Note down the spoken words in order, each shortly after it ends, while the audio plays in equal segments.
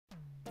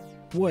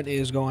What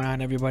is going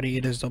on, everybody?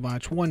 It is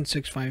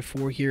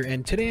WW2 here,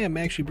 and today I'm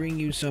actually bringing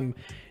you some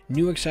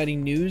new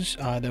exciting news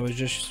that was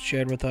just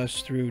shared with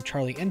us through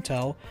Charlie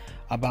Intel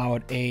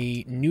about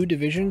a new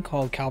division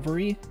called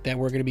Cavalry that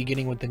we're going to be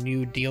getting with the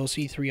new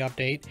DLC 3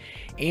 update,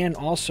 and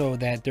also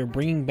that they're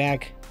bringing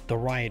back the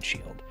Riot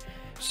Shield.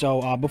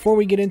 So before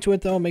we get into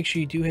it though, make sure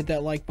you do hit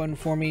that like button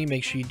for me,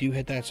 make sure you do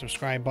hit that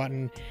subscribe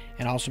button,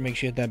 and also make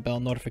sure you hit that bell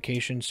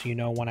notification so you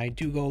know when I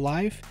do go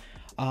live.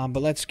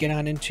 But let's get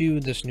on into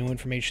this new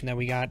information that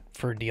we got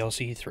for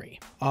DLC 3.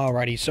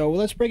 Alrighty, so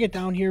let's break it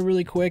down here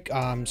really quick.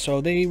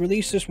 So they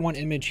released this one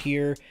image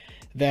here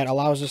that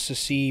allows us to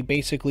see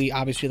basically,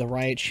 obviously, the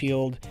Riot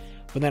Shield,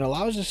 but then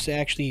allows us to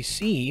actually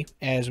see,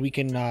 as we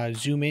can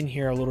zoom in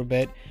here a little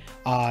bit,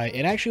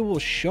 it actually will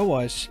show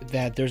us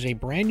that there's a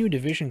brand new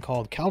division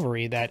called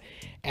Cavalry that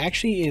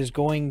actually is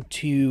going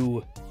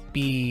to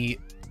be,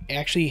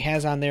 actually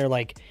has on there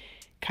like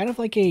kind of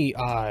like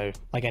a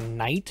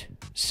knight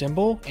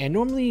symbol. And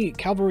normally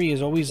Cavalry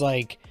is always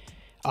like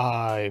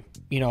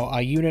you know,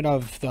 a unit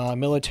of the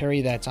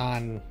military that's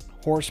on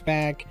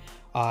horseback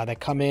that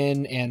come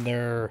in and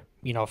they're,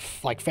 you know,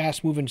 like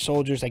fast moving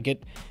soldiers that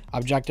get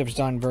objectives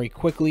done very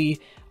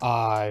quickly,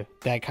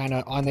 that kind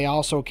of, and they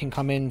also can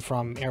come in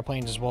from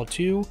airplanes as well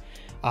too,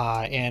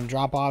 and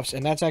drop offs.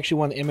 And that's actually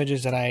one of the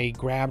images that I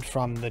grabbed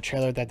from the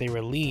trailer that they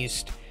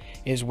released,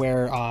 is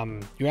where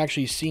you're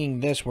actually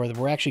seeing this, where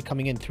we're actually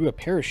coming in through a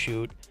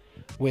parachute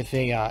with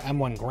a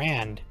M1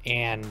 Grand,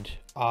 and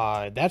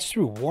that's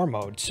through war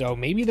mode. So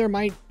maybe there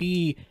might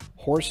be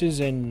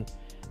horses in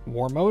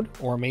war mode,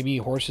 or maybe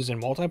horses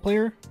in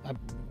multiplayer.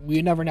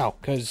 We never know,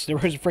 because there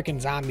was freaking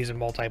zombies in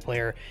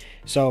multiplayer.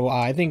 So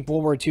I think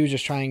World War II is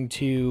just trying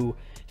to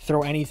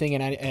throw anything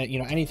and you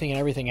know, anything and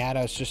everything at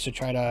us, just to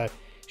try to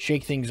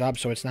shake things up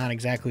so it's not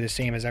exactly the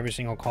same as every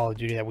single Call of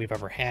Duty that we've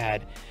ever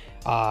had.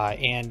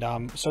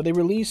 So they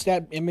released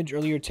that image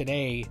earlier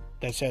today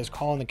that says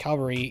 "Call in the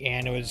Cavalry,"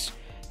 and it was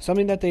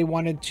something that they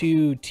wanted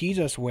to tease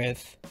us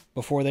with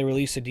before they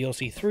released the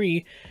DLC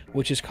 3,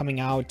 which is coming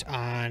out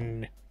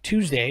on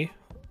Tuesday,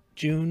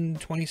 June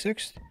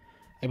 26th,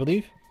 I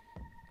believe.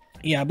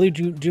 Yeah, I believe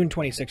June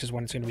 26th is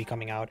when it's going to be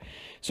coming out.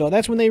 So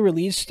that's when they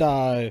released,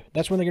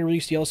 that's when they're going to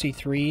release DLC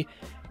 3.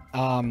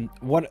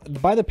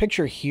 By the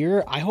picture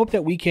here, I hope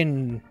that we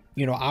can,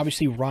 you know,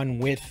 obviously run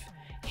with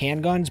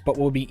handguns, but what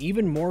will be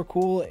even more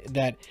cool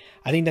that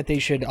I think that they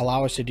should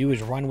allow us to do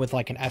is run with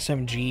like an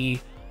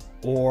SMG,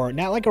 or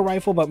not like a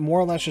rifle, but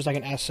more or less just like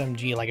an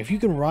SMG. Like if you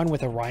can run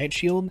with a Riot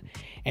Shield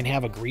and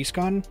have a grease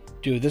gun,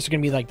 dude, this is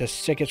gonna be like the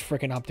sickest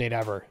freaking update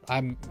ever.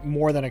 I'm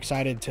more than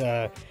excited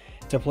to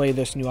play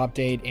this new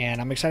update,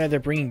 and I'm excited they're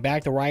bringing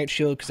back the Riot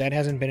Shield, because that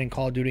hasn't been in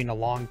Call of Duty in a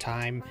long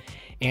time.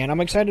 And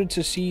I'm excited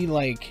to see,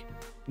 like,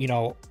 you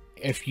know,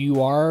 if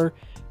you are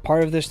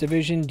part of this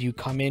division, do you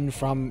come in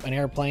from an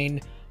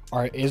airplane,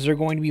 or is there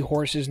going to be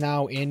horses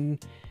now in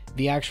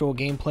the actual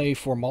gameplay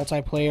for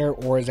multiplayer,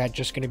 or is that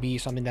just going to be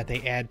something that they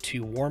add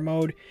to war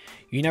mode?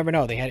 You never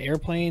know. They had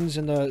airplanes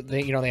in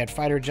they had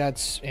fighter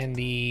jets in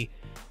the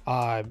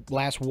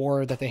last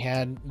war that they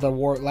had,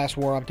 last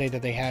war update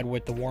that they had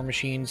with the war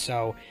machine.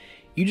 So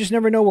you just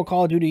never know what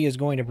Call of Duty is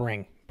going to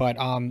bring. But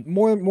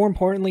more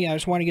importantly, I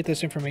just want to get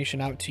this information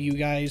out to you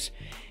guys,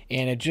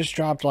 and it just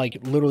dropped like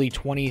literally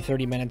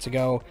 20-30 minutes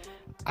ago.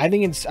 I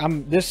think it's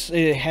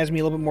it has me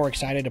a little bit more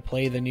excited to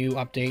play the new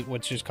update,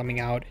 which is coming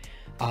out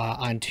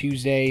on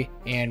Tuesday.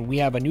 And we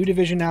have a new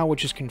division now,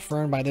 which is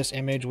confirmed by this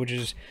image, which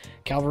is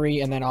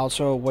Cavalry. And then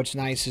also what's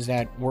nice is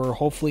that we're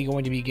hopefully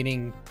going to be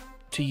getting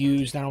to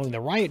use not only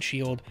the Riot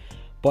Shield,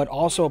 but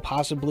also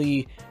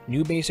possibly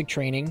new basic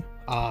training,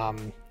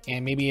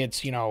 and maybe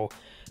it's, you know,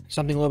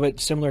 something a little bit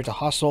similar to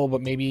Hustle,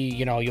 but maybe,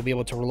 you know, you'll be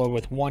able to reload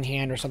with one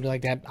hand or something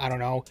like that. I don't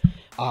know.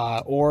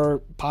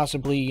 Or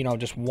possibly, you know,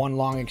 just one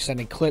long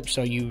extended clip,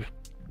 so you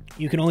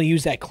can only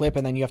use that clip,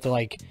 and then you have to,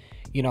 like,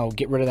 you know,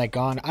 get rid of that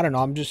gun. I don't know.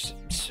 I'm just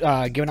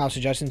giving out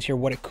suggestions here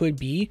what it could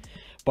be.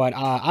 But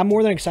I'm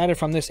more than excited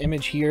from this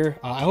image here.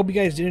 I hope you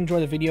guys did enjoy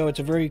the video. It's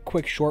a very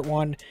quick, short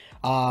one.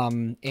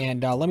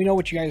 And let me know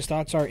what you guys'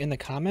 thoughts are in the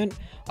comment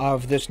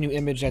of this new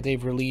image that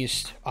they've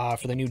released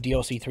for the new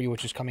DLC 3,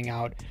 which is coming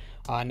out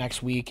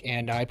next week.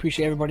 And I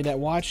appreciate everybody that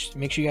watched.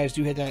 Make sure you guys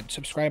do hit that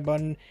subscribe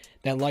button,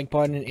 that like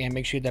button, and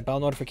make sure you hit that bell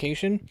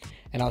notification.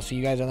 And I'll see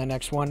you guys on the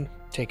next one.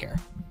 Take care.